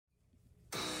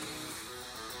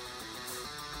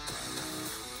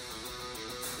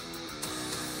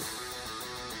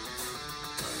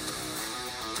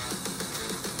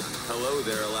Hello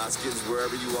there, Alaskans,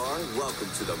 wherever you are. Welcome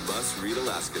to the Must Read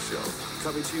Alaska Show.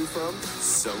 Coming to you from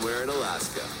somewhere in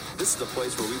Alaska. This is the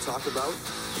place where we talk about,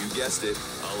 you guessed it,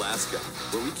 Alaska.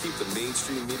 Where we keep the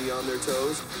mainstream media on their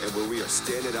toes and where we are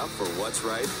standing up for what's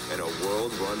right in a world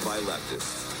run by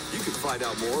leftists. You can find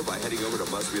out more by heading over to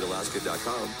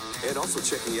mustreadalaska.com and also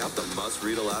checking out the Must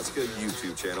Read Alaska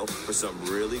YouTube channel for some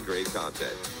really great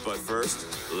content. But first,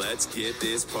 let's get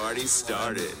this party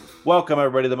started. Welcome,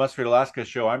 everybody, to the Must Read Alaska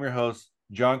Show. I'm your host,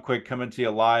 John Quick, coming to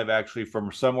you live actually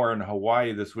from somewhere in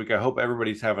Hawaii this week. I hope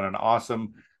everybody's having an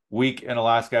awesome week in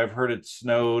Alaska. I've heard it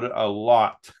snowed a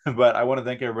lot, but I want to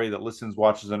thank everybody that listens,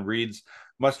 watches, and reads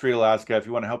Must Read Alaska. If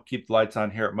you want to help keep the lights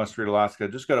on here at Must Read Alaska,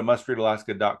 just go to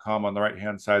mustreadalaska.com. On the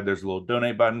right-hand side, there's a little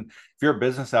donate button. If you're a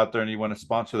business out there and you want to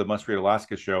sponsor the Must Read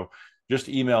Alaska Show, just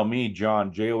email me,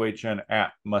 John, John,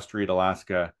 at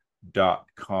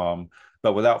mustreadalaska.com.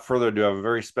 But without further ado, I have a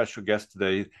very special guest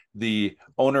today, the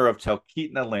owner of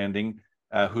Talkeetna Landing,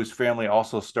 whose family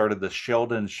also started the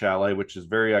Sheldon Chalet, which is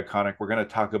very iconic. We're going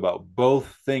to talk about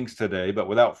both things today, but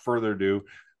without further ado,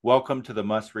 welcome to the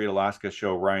Must Read Alaska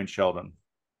Show, Ryan Sheldon.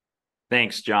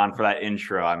 Thanks, John, for that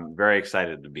intro. I'm very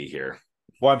excited to be here.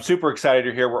 Well, I'm super excited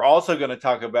you're here. We're also going to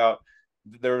talk about,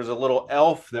 there was a little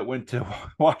elf that went to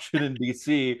Washington,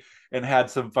 D.C. and had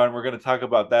some fun. We're going to talk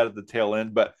about that at the tail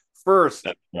end. But first,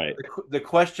 that's right. The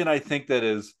question I think that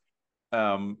is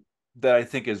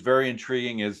very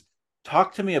intriguing is,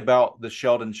 talk to me about the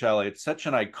Sheldon Chalet. It's such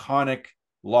an iconic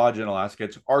lodge in Alaska.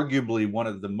 It's arguably one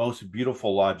of the most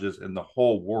beautiful lodges in the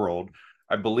whole world.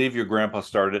 I believe your grandpa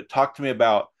started it. Talk to me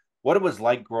about what it was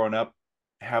like growing up,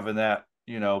 having that,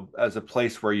 as a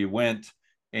place where you went,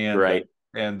 and right.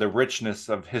 And the richness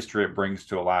of history it brings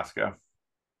to Alaska.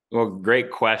 Well,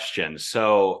 great question.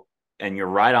 So, and you're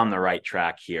right on the right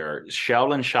track here.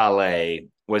 Sheldon Chalet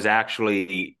was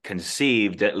actually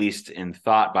conceived, at least in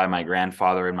thought, by my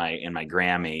grandfather and my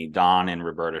Grammy, Don and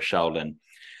Roberta Sheldon.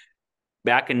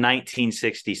 Back in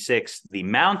 1966, the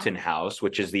Mountain House,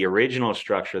 which is the original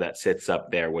structure that sits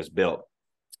up there, was built.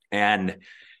 And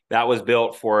that was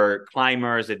built for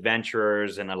climbers,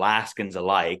 adventurers, and Alaskans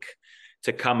alike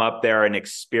to come up there and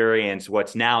experience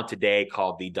what's now today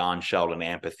called the Don Sheldon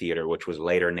Amphitheater, which was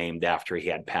later named after he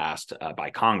had passed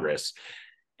by Congress.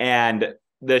 And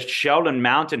the Sheldon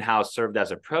Mountain House served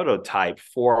as a prototype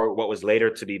for what was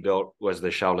later to be built was the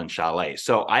Sheldon Chalet.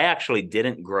 So I actually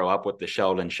didn't grow up with the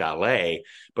Sheldon Chalet,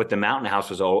 but the Mountain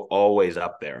House was always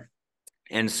up there.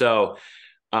 And so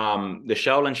the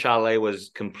Sheldon Chalet was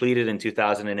completed in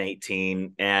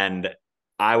 2018, and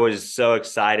I was so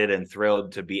excited and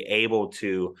thrilled to be able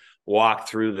to walk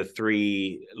through the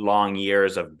 3 long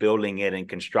years of building it and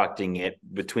constructing it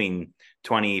between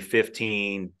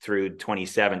 2015 through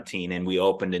 2017. And we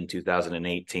opened in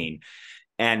 2018.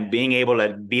 And being able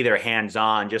to be there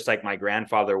hands-on, just like my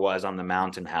grandfather was on the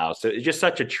Mountain House. So it's just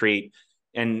such a treat.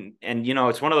 And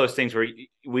it's one of those things where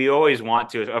we always want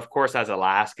to, of course, as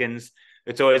Alaskans,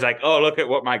 it's always like, oh, look at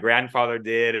what my grandfather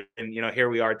did. And, here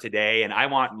we are today. And I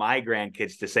want my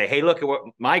grandkids to say, hey, look at what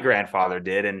my grandfather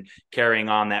did, and carrying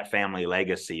on that family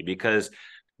legacy, because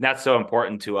that's so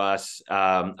important to us,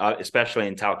 especially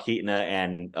in Talkeetna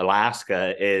and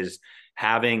Alaska, is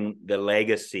having the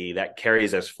legacy that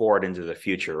carries us forward into the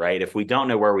future, right? If we don't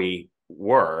know where we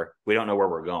were, we don't know where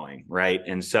we're going, right?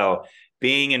 And so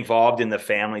being involved in the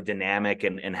family dynamic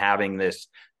and having this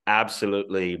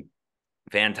absolutely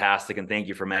fantastic. And thank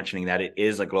you for mentioning that it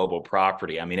is a global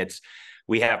property. I mean,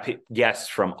 we have guests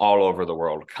from all over the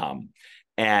world come,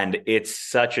 and it's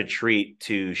such a treat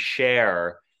to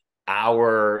share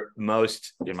our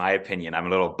most, in my opinion, I'm a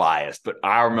little biased, but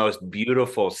our most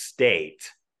beautiful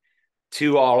state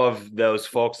to all of those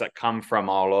folks that come from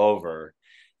all over.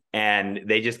 And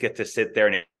they just get to sit there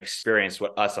and experience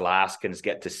what us Alaskans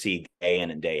get to see day in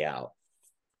and day out.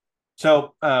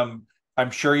 So, I'm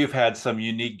sure you've had some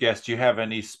unique guests. Do you have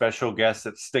any special guests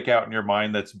that stick out in your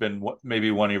mind that's been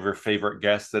maybe one of your favorite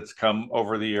guests that's come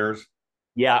over the years?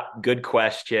 Yeah, good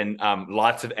question.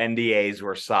 Lots of NDAs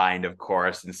were signed, of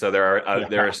course, and so there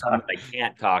are some that I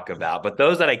can't talk about, but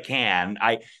those that I can,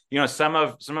 some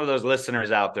of those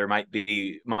listeners out there might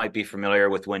be familiar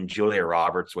with when Julia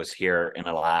Roberts was here in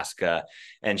Alaska,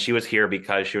 and she was here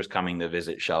because she was coming to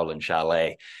visit Sheldon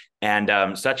Chalet.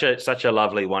 And such a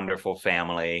lovely, wonderful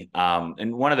family.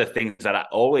 And one of the things that I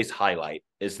always highlight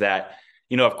is that,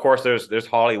 of course, there's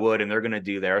Hollywood and they're going to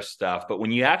do their stuff. But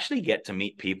when you actually get to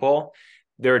meet people,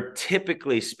 they're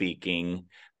typically speaking,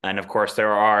 and of course,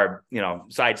 there are,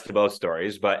 sides to both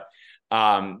stories, but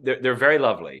they're very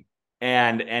lovely.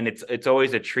 And it's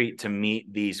always a treat to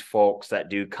meet these folks that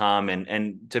do come.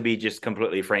 And to be just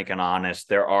completely frank and honest,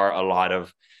 there are a lot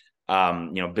of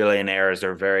billionaires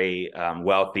or very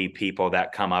wealthy people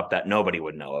that come up that nobody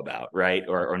would know about, right?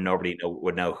 Or nobody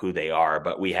would know who they are.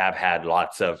 But we have had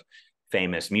lots of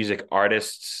famous music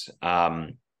artists,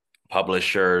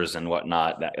 publishers and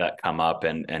whatnot that come up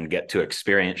and get to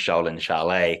experience Sheldon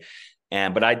Chalet.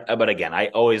 But again, I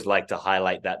always like to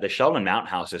highlight that the Sheldon Mountain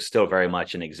House is still very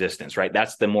much in existence, right?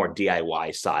 That's the more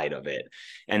DIY side of it.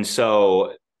 And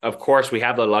so, of course, we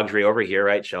have the luxury over here,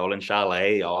 right? Sheldon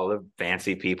Chalet, all the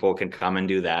fancy people can come and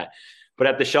do that. But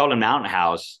at the Sheldon Mountain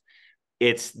House,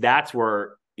 that's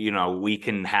where, we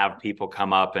can have people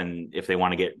come up and if they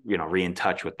want to get, re in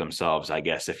touch with themselves, I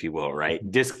guess, if you will, right?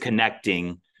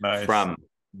 Disconnecting from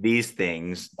these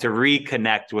things to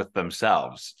reconnect with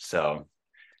themselves. So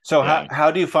yeah.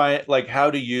 how do you find, like, how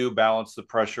do you balance the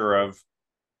pressure of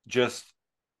just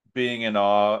being in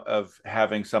awe of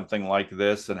having something like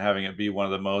this and having it be one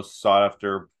of the most sought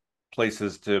after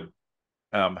places to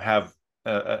have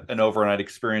an overnight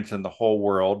experience in the whole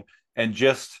world, and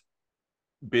just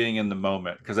being in the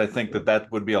moment? Because I think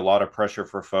that would be a lot of pressure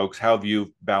for folks. How have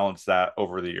you balanced that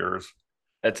over the years?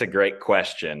 That's a great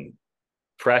question.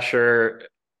 Pressure,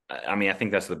 I mean, I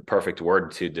think that's the perfect word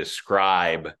to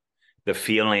describe the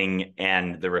feeling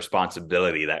and the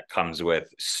responsibility that comes with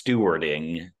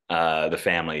stewarding the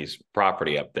family's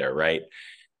property up there, right?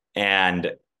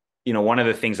 And, one of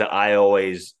the things that I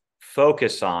always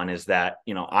focus on is that,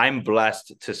 I'm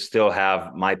blessed to still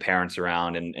have my parents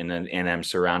around and I'm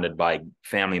surrounded by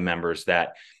family members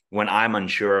that when I'm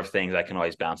unsure of things, I can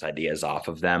always bounce ideas off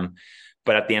of them.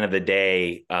 But at the end of the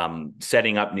day,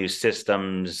 setting up new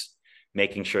systems,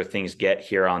 making sure things get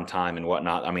here on time and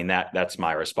whatnot, I mean, that's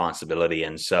my responsibility.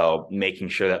 And so making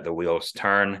sure that the wheels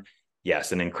turn,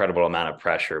 yes, an incredible amount of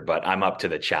pressure, but I'm up to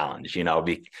the challenge,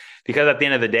 because at the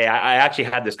end of the day, I actually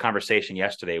had this conversation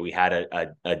yesterday. We had a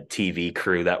TV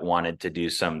crew that wanted to do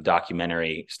some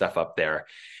documentary stuff up there.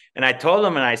 And I told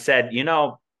them, and I said,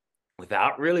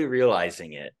 without really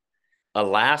realizing it,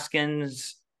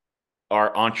 Alaskans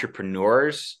are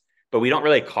entrepreneurs, but we don't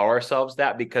really call ourselves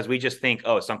that because we just think,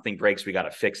 oh, something breaks, we got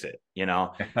to fix it,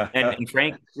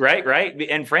 right.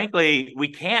 And frankly, we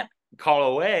can't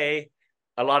call away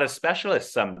a lot of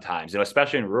specialists sometimes,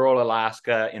 especially in rural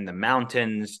Alaska, in the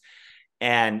mountains.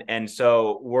 And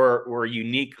so we're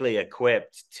uniquely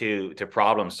equipped to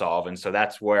problem solve. And so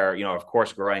that's where, of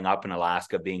course, growing up in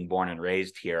Alaska, being born and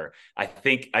raised here, I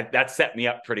think that set me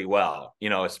up pretty well,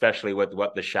 especially with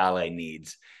what the chalet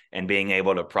needs and being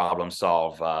able to problem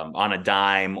solve on a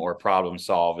dime or problem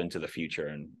solve into the future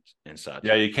and such.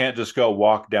 Yeah, you can't just go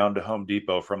walk down to Home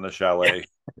Depot from the chalet.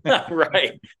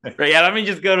 Right. Yeah, let me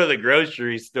just go to the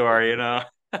grocery store,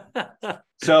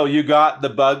 So you got the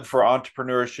bug for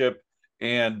entrepreneurship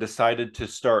and decided to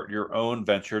start your own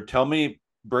venture.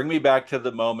 Bring me back to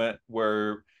the moment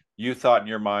where you thought in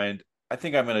your mind, I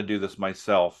think I'm going to do this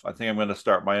myself. I think I'm going to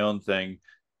start my own thing.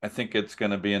 I think it's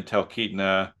going to be in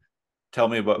Talkeetna. Tell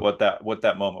me about what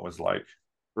that moment was like.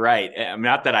 Right.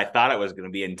 Not that I thought it was going to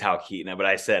be in Talkeetna, but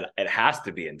I said it has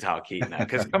to be in Talkeetna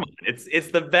because come on, it's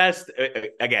the best.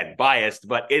 Again, biased,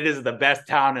 but it is the best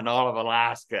town in all of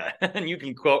Alaska, and you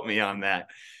can quote me on that.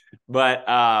 But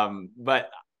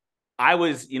I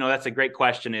was, that's a great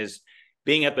question. Is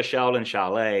being at the Sheldon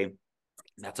Chalet,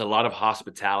 that's a lot of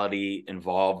hospitality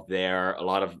involved there, a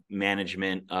lot of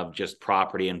management of just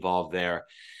property involved there.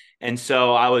 And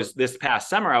so this past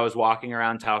summer, I was walking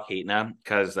around Talkeetna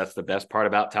because that's the best part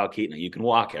about Talkeetna. You can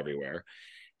walk everywhere.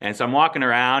 And so I'm walking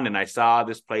around and I saw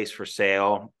this place for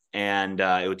sale and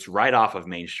it's right off of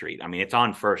Main Street. I mean, it's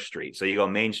on First Street. So you go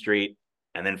Main Street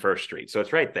and then First Street. So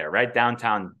it's right there, right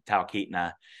downtown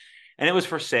Talkeetna. And it was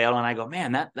for sale. And I go,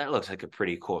 man, that looks like a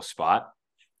pretty cool spot.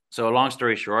 So long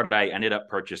story short, I ended up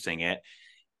purchasing it.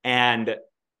 And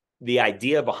the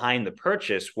idea behind the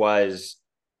purchase was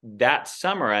that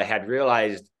summer, I had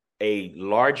realized a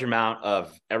large amount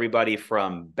of everybody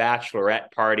from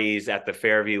bachelorette parties at the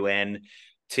Fairview Inn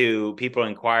to people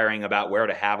inquiring about where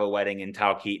to have a wedding in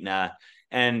Talkeetna,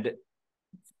 and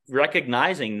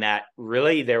recognizing that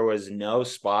really there was no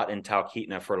spot in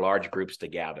Talkeetna for large groups to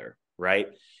gather, right?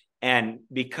 And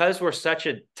because we're such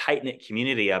a tight-knit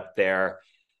community up there,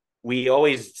 we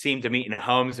always seem to meet in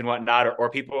homes and whatnot, or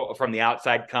people from the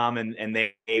outside come and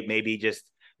they maybe just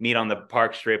meet on the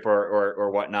park strip or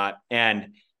whatnot.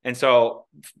 And so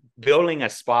building a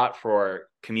spot for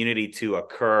community to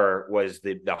occur was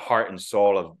the heart and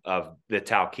soul of the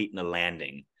Talkeetna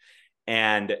landing.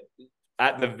 And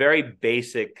at the very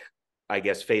basic, I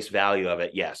guess, face value of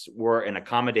it, yes, we're an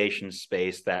accommodation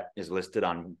space that is listed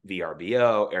on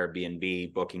VRBO,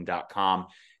 Airbnb, Booking.com.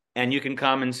 And you can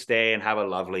come and stay and have a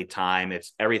lovely time.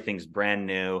 Everything's brand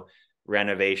new,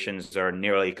 renovations are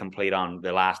nearly complete on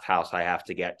the last house I have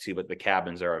to get to, but the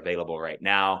cabins are available right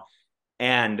now.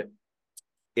 And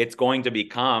it's going to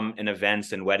become an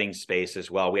events and wedding space as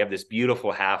well. We have this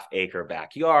beautiful 1/2-acre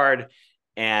backyard,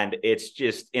 and it's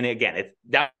just, and again, it's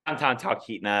downtown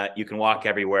Talkeetna. You can walk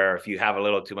everywhere. If you have a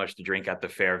little too much to drink at the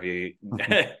Fairview,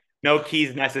 no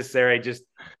keys necessary, just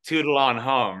tootle on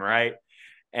home, right?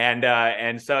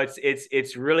 And so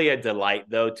it's really a delight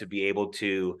though to be able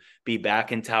to be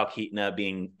back in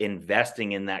Talkeetna,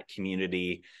 investing in that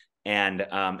community,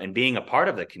 and being a part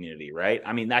of the community, right?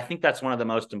 I mean, I think that's one of the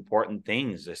most important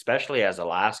things, especially as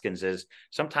Alaskans, is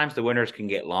sometimes the winters can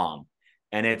get long,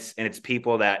 and it's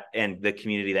people that and the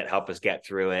community that help us get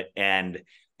through it. And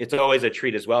it's always a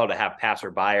treat as well to have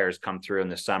passerbyers come through in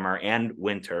the summer and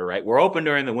winter, right? We're open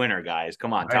during the winter, guys.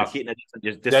 Come on, Nice. Talkeetna doesn't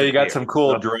just Yeah, disappear. you got some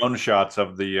cool drone shots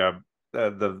of the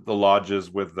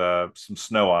lodges with some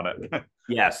snow on it.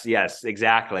 Yes,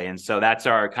 exactly. And so that's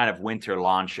our kind of winter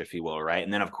launch, if you will, right?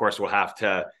 And then of course we'll have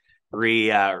to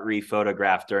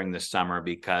re-photograph during the summer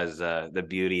because the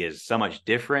beauty is so much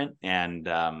different, and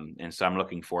so I'm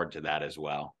looking forward to that as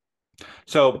well.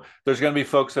 So there's going to be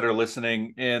folks that are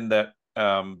listening in that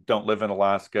don't live in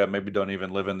Alaska, maybe don't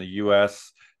even live in the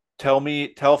U.S.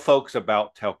 Tell folks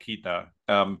about Talkeetna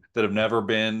that have never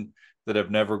been, that have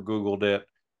never Googled it.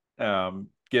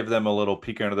 Give them a little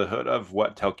peek under the hood of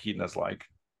what Talkeetna is like.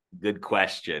 Good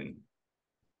question.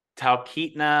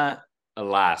 Talkeetna,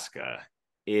 Alaska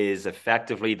is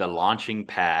effectively the launching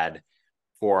pad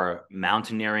for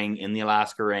mountaineering in the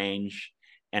Alaska Range,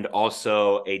 and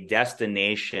also a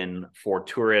destination for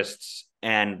tourists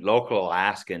and local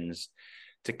Alaskans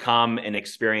to come and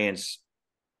experience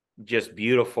just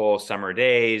beautiful summer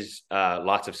days,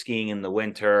 lots of skiing in the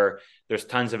winter. There's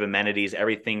tons of amenities,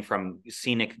 everything from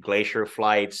scenic glacier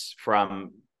flights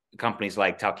from companies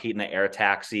like Talkeetna Air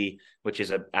Taxi, which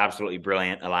is an absolutely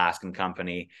brilliant Alaskan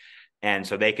company. And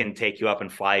so they can take you up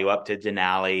and fly you up to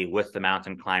Denali with the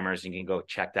mountain climbers. You can go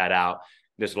check that out.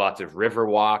 There's lots of river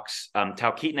walks.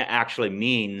 Talkeetna actually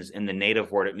means, in the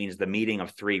native word, it means the meeting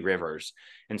of 3 rivers.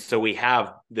 And so we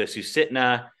have the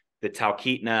Susitna, the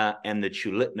Talkeetna, and the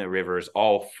Chulitna rivers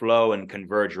all flow and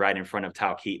converge right in front of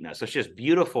Talkeetna. So it's just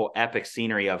beautiful, epic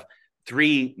scenery of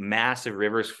 3 massive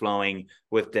rivers flowing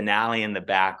with Denali in the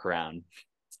background.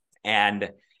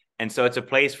 And so it's a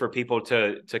place for people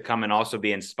to come and also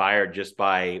be inspired just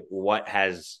by what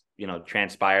has,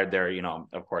 transpired there,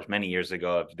 of course, many years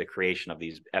ago, of the creation of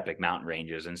these epic mountain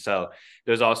ranges. And so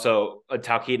there's also,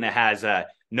 Talkeetna has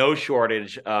no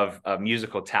shortage of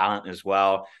musical talent as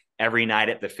well. Every night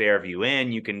at the Fairview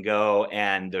Inn, you can go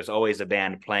and there's always a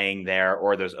band playing there,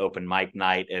 or there's open mic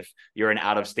night. If you're an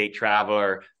out-of-state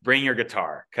traveler, bring your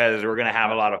guitar, because we're going to have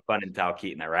a lot of fun in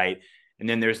Talkeetna, right? And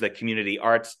then there's the community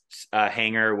arts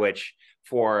hangar, which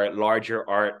for larger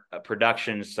art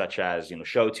productions such as,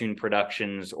 show tune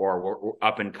productions, or we're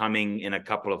up and coming in a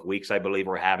couple of weeks, I believe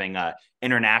we're having a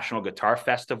international guitar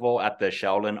festival at the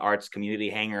Sheldon Arts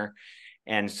Community Hangar.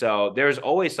 And so there's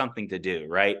always something to do,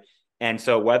 right? And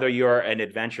so whether you're an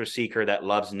adventure seeker that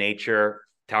loves nature,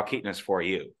 Talkeetna's for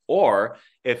you. Or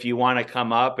if you want to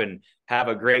come up and have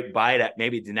a great bite at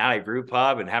maybe Denali Brew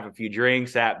Pub and have a few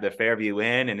drinks at the Fairview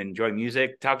Inn and enjoy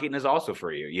music, Talkeetna is also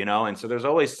for you, And so there's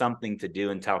always something to do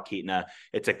in Talkeetna.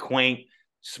 It's a quaint,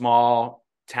 small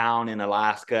town in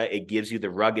Alaska. It gives you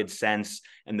the rugged sense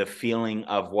and the feeling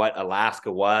of what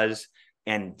Alaska was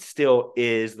and still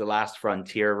is, the last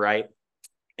frontier, right?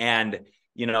 And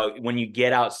when you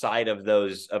get outside of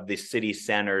the city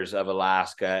centers of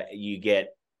Alaska,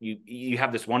 you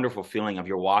have this wonderful feeling of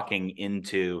you're walking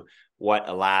into what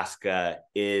Alaska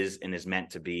is and is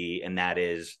meant to be, and that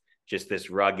is just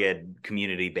this rugged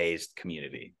community-based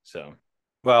community. So,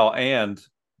 well, and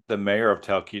the mayor of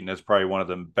Talkeetna is probably one of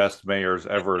the best mayors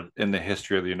ever in the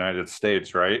history of the United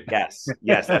States, right? Yes,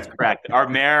 that's correct. Our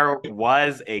mayor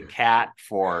was a cat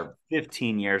for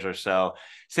 15 years or so.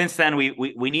 Since then,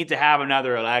 we need to have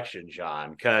another election,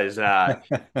 John, because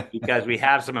we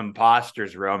have some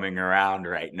imposters roaming around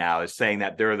right now, is saying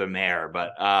that they're the mayor.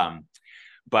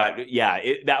 But yeah,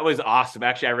 that was awesome.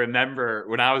 Actually, I remember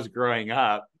when I was growing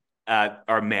up,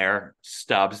 our mayor,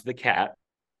 Stubbs the cat,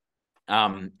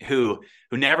 who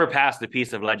never passed a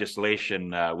piece of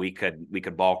legislation we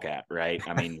could balk at, right?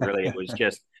 I mean, really, it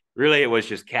was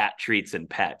just cat treats and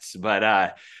pets. But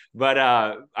I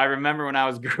remember when I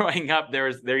was growing up,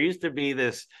 there used to be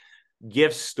this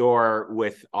gift store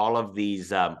with all of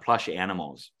these plush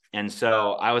animals. And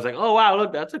so I was like, oh, wow,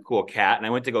 look, that's a cool cat. And I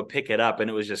went to go pick it up, and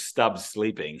it was just Stubbs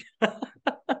sleeping.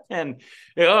 And,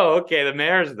 okay, the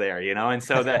mayor's there, And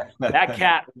so that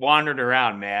cat wandered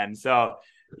around, man. So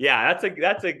Yeah,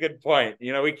 that's a good point.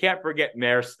 We can't forget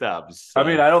Mayor Stubbs. I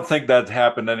mean, So I don't think that's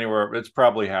happened anywhere. It's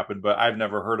probably happened, but I've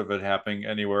never heard of it happening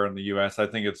anywhere in the US. I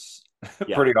think it's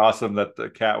yeah, pretty awesome that the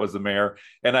cat was the mayor.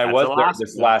 And I that's was there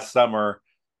this Alaska. last summer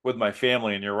with my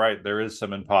family, and you're right, there is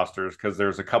some imposters because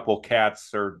there's a couple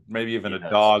cats or maybe even a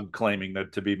Yes. dog claiming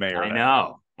that to be mayor I now.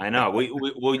 know. I know.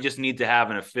 We just need to have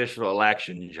an official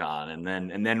election, John,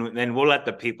 and then we'll let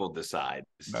the people decide.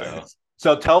 So Nice.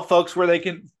 So tell folks where they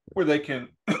can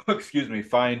excuse me,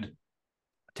 find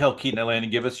Talkeetna Land,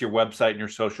 and give us your website and your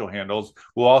social handles.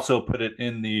 We'll also put it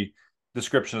in the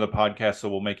description of the podcast, so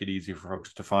we'll make it easy for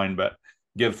folks to find, but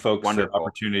give folks the wonderful.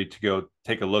 opportunity to go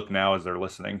take a look now as they're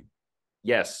listening.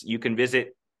 Yes, you can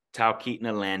visit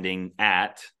Talkeetna Landing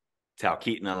at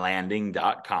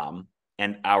talkeetnalanding.com.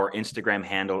 And our Instagram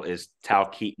handle is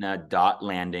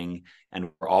talkeetna.landing. And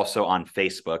we're also on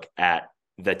Facebook at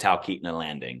the Talkeetna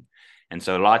Landing. And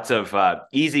so lots of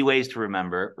easy ways to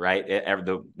remember, right?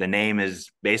 The name is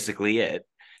basically it.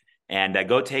 And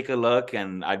go take a look,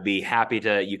 and I'd be happy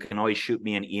to. You can always shoot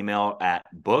me an email at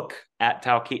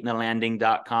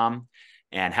book@talkeetnalanding.com,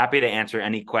 and happy to answer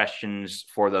any questions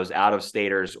for those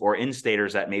out-of-staters or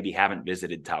in-staters that maybe haven't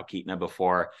visited Talkeetna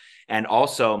before. And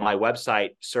also, my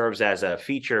website serves as a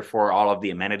feature for all of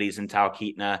the amenities in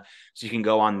Talkeetna, so you can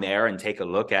go on there and take a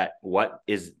look at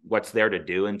what's there to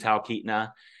do in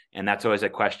Talkeetna. And that's always a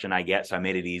question I get, so I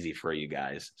made it easy for you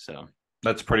guys. So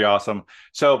that's pretty awesome.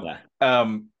 So,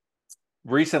 yeah.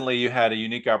 Recently you had a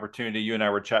unique opportunity. You and I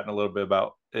were chatting a little bit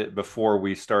about it before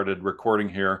we started recording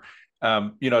here.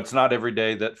 It's not every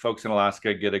day that folks in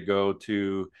Alaska get to go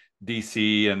to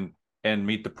DC and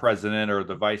meet the president or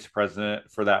the vice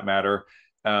president, for that matter.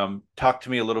 Talk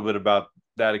to me a little bit about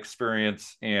that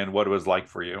experience and what it was like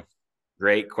for you.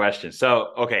 Great question.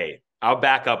 So, okay, I'll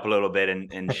back up a little bit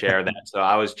and share that. So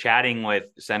I was chatting with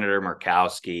Senator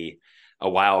Murkowski a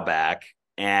while back,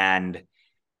 and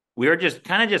we were just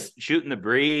shooting the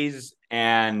breeze,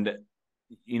 and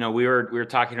we were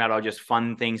talking about all just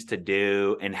fun things to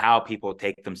do and how people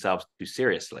take themselves too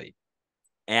seriously.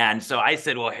 And so I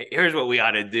said, well, here's what we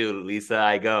ought to do, Lisa.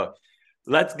 I go,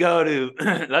 let's go to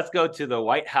the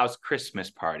White House Christmas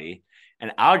party,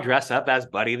 and I'll dress up as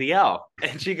Buddy the Elf.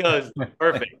 And she goes,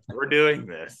 perfect, we're doing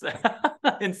this.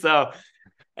 and so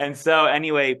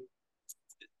anyway,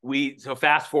 so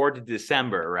fast forward to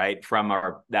December, right, from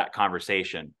that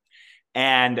conversation.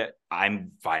 And I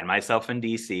find myself in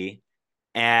DC,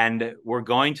 and we're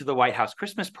going to the White House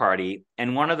Christmas party.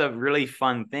 And one of the really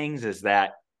fun things is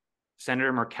that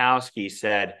Senator Murkowski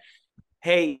said,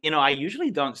 hey, I usually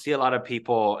don't see a lot of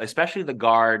people, especially the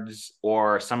guards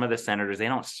or some of the senators, they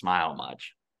don't smile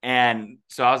much. And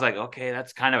so I was like, okay,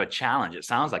 that's kind of a challenge. It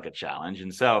sounds like a challenge.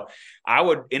 And so I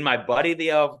would, in my Buddy the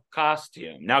Elf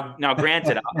costume. Now,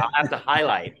 granted, I'll have to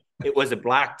highlight, it was a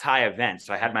black tie event.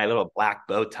 So I had my little black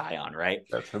bow tie on, right?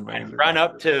 That's amazing. And run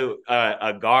up to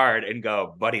a guard and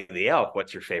go, Buddy the Elf,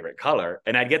 what's your favorite color?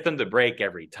 And I'd get them to break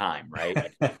every time,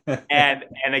 right? and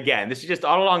again, this is just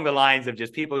all along the lines of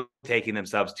just people taking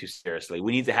themselves too seriously.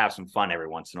 We need to have some fun every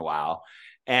once in a while.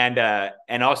 And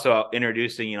also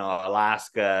introducing,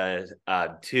 Alaska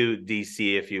to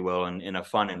DC, if you will, in a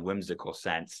fun and whimsical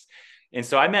sense. And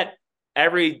so I met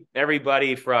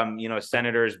everybody from,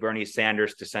 Senators Bernie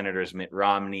Sanders to Senators Mitt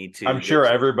Romney to. I'm sure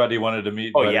everybody wanted to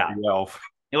meet Buddy the Elf.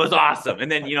 It was awesome.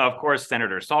 And then, of course,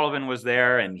 Senator Sullivan was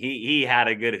there, and he had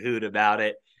a good hoot about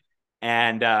it.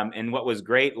 And what was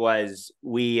great was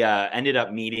we ended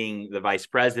up meeting the vice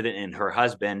president and her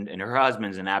husband, and her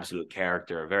husband's an absolute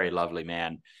character, a very lovely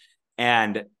man.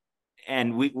 And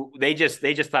they just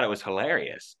thought it was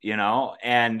hilarious,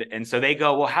 and so they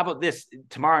go, well, how about this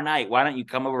tomorrow night? Why don't you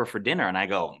come over for dinner? And I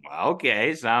go,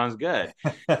 okay, sounds good.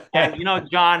 And,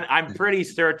 John, I'm pretty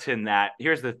certain that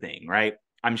here's the thing, right?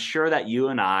 I'm sure that you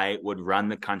and I would run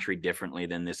the country differently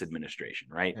than this administration,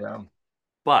 right? Yeah.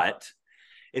 But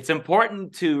it's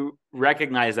important to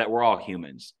recognize that we're all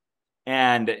humans,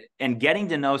 and getting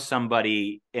to know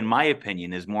somebody, in my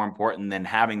opinion, is more important than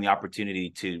having the opportunity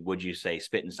to, would you say,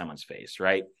 spit in someone's face,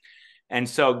 right? And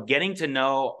so getting to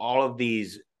know all of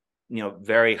these,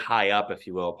 very high up, if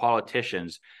you will,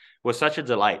 politicians was such a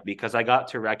delight, because I got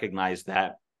to recognize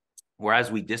that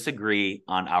whereas we disagree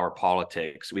on our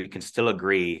politics, we can still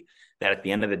agree that at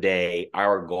the end of the day,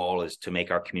 our goal is to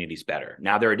make our communities better.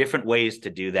 Now, there are different ways to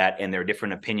do that, and there are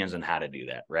different opinions on how to do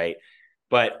that, right?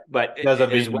 But it doesn't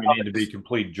mean we need to be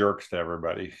complete jerks to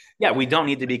everybody. Yeah, we don't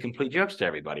need to be complete jerks to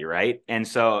everybody, right? And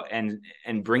so, and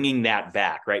bringing that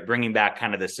back, right? Bringing back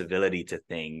kind of the civility to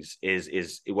things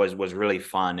was really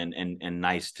fun and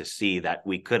nice to see that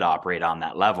we could operate on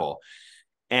that level.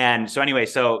 And so anyway,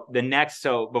 so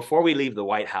before we leave the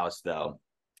White House, though,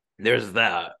 there's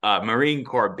the Marine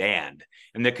Corps band,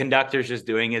 and the conductor's just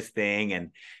doing his thing,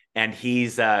 and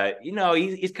he's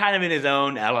he's kind of in his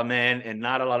own element, and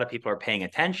not a lot of people are paying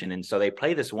attention, and so they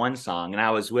play this one song, and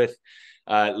I was with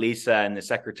Lisa and the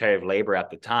Secretary of Labor at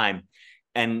the time,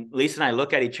 and Lisa and I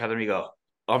look at each other and we go,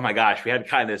 oh my gosh, we had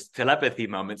kind of this telepathy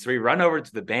moment. So we run over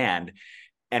to the band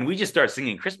and we just start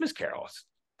singing Christmas carols.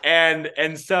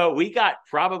 And so we got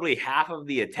probably half of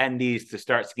the attendees to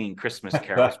start singing Christmas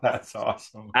carols. That's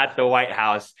awesome. At the White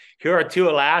House. Here are two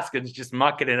Alaskans just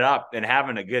mucking it up and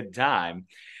having a good time.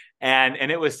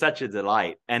 And it was such a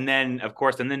delight. And then, of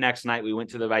course, the next night we went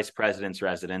to the vice president's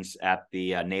residence at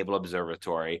the Naval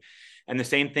Observatory. And the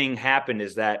same thing happened,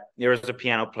 is that there was a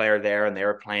piano player there and they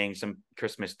were playing some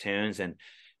Christmas tunes. And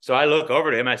so I look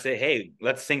over to him, I say, hey,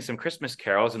 let's sing some Christmas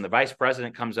carols. And the vice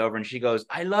president comes over and she goes,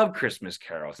 I love Christmas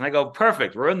carols. And I go,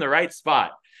 perfect, we're in the right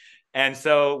spot. And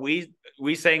so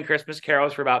we sang Christmas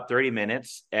carols for about 30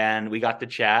 minutes, and we got to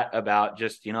chat about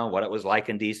just, what it was like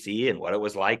in DC and what it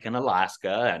was like in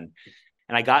Alaska.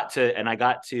 And I got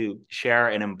to share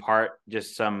and impart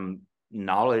just some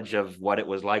knowledge of what it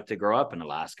was like to grow up in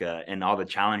Alaska and all the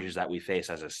challenges that we face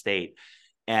as a state.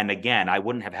 And again, I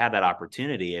wouldn't have had that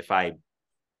opportunity if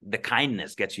the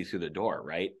kindness gets you through the door,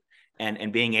 right?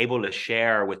 And being able to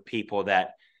share with people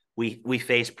that we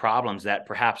face problems that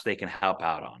perhaps they can help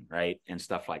out on, right? And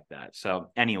stuff like that. So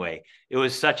anyway, it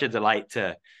was such a delight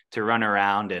to run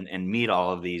around and meet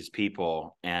all of these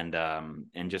people and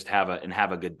just have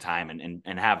a good time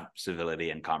and have civility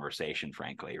and conversation,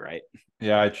 frankly, right?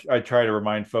 Yeah, I try to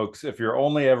remind folks, if you're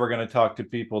only ever going to talk to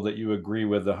people that you agree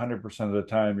with 100% of the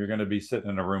time, you're going to be sitting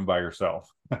in a room by yourself.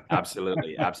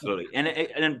 Absolutely.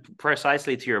 And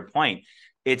precisely to your point,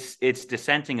 it's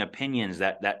dissenting opinions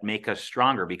that make us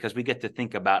stronger, because we get to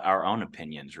think about our own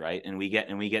opinions, right? And we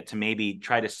get to maybe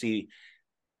try to see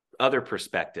other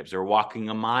perspectives, or walking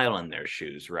a mile in their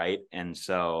shoes, right? And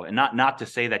so, and not to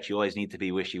say that you always need to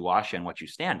be wishy-washy on what you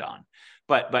stand on,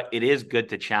 but it is good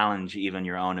to challenge even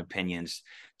your own opinions.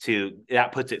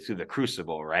 That puts it through the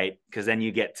crucible, right? Because then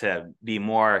you get to be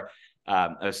more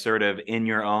assertive in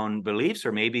your own beliefs,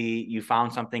 or maybe you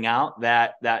found something out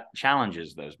that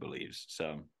challenges those beliefs.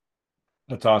 So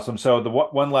that's awesome. So the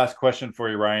one last question for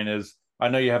you, Ryan, is, I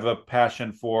know you have a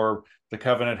passion for the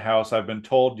Covenant House. I've been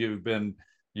told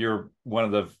you're one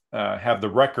of the have the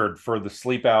record for the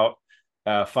sleep out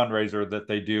fundraiser that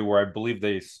they do, where I believe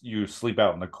you sleep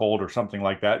out in the cold or something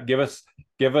like that. Give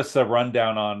us a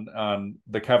rundown on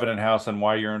the Covenant House and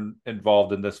why you're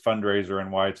involved in this fundraiser and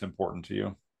why it's important to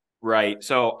you. Right.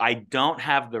 So I don't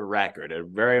have the record, a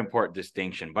very important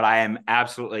distinction, but I am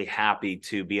absolutely happy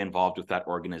to be involved with that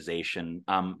organization.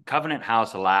 Covenant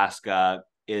House Alaska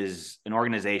is an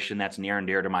organization that's near and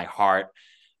dear to my heart.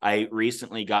 I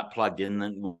recently got plugged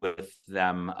in with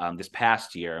them this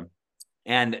past year.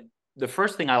 And the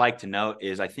first thing I like to note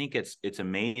is, I think it's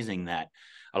amazing that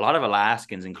a lot of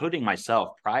Alaskans, including myself,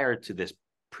 prior to this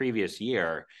previous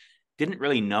year, didn't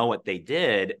really know what they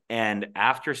did. And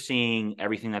after seeing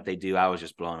everything that they do, I was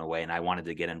just blown away, and I wanted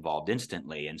to get involved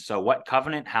instantly. And so what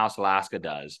Covenant House Alaska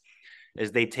does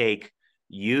is they take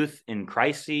youth in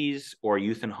crises or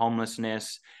youth in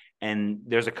homelessness, and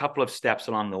there's a couple of steps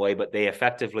along the way, but they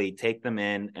effectively take them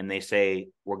in and they say,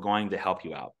 we're going to help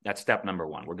you out. That's step number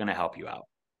one. We're going to help you out.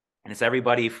 And it's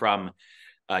everybody from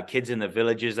kids in the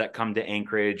villages that come to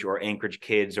Anchorage, or Anchorage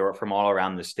kids, or from all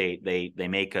around the state. They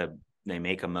make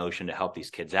a motion to help these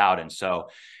kids out. And so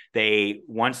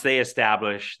once they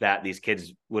establish that these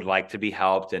kids would like to be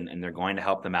helped and they're going to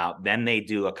help them out, then they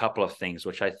do a couple of things,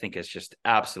 which I think is just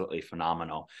absolutely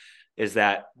phenomenal. Is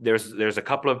that there's a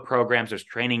couple of programs. There's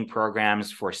training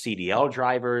programs for CDL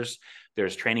drivers.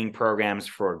 There's training programs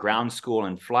for ground school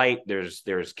and flight.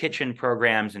 There's kitchen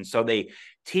programs. And so they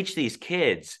teach these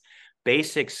kids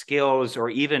basic skills, or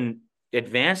even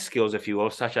advanced skills, if you will,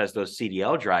 such as those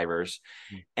CDL drivers,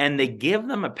 and they give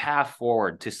them a path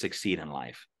forward to succeed in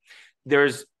life.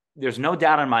 There's no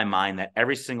doubt in my mind that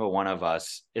every single one of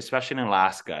us, especially in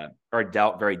Alaska, are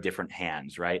dealt very different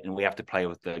hands, right? And we have to play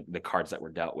with the cards that we're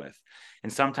dealt with.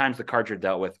 And sometimes the cards you're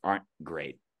dealt with aren't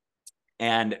great.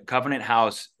 And Covenant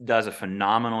House does a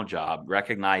phenomenal job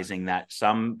recognizing that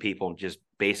some people just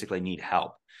basically need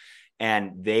help.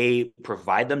 And they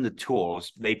provide them the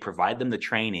tools, they provide them the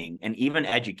training, and even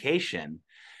education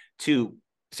to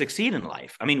succeed in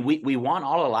life. I mean, we want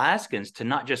all Alaskans to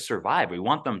not just survive, we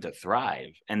want them to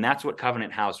thrive. And that's what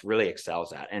Covenant House really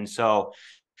excels at. And so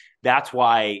that's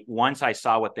why once I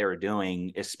saw what they were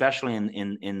doing, especially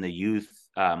in the youth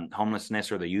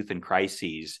homelessness or the youth in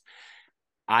crises,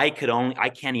 I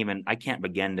can't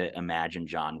begin to imagine,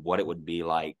 John, what it would be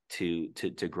like to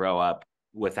grow up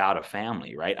without a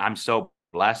family, right? I'm so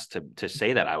blessed to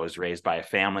say that I was raised by a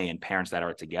family and parents that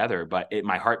are together, but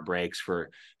my heart breaks for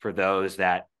those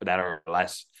that are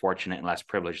less fortunate and less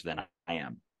privileged than I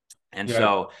am. And yeah,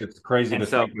 so it's crazy and to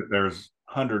so think that there's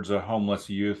hundreds of homeless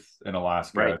youth in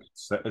Alaska. right. It's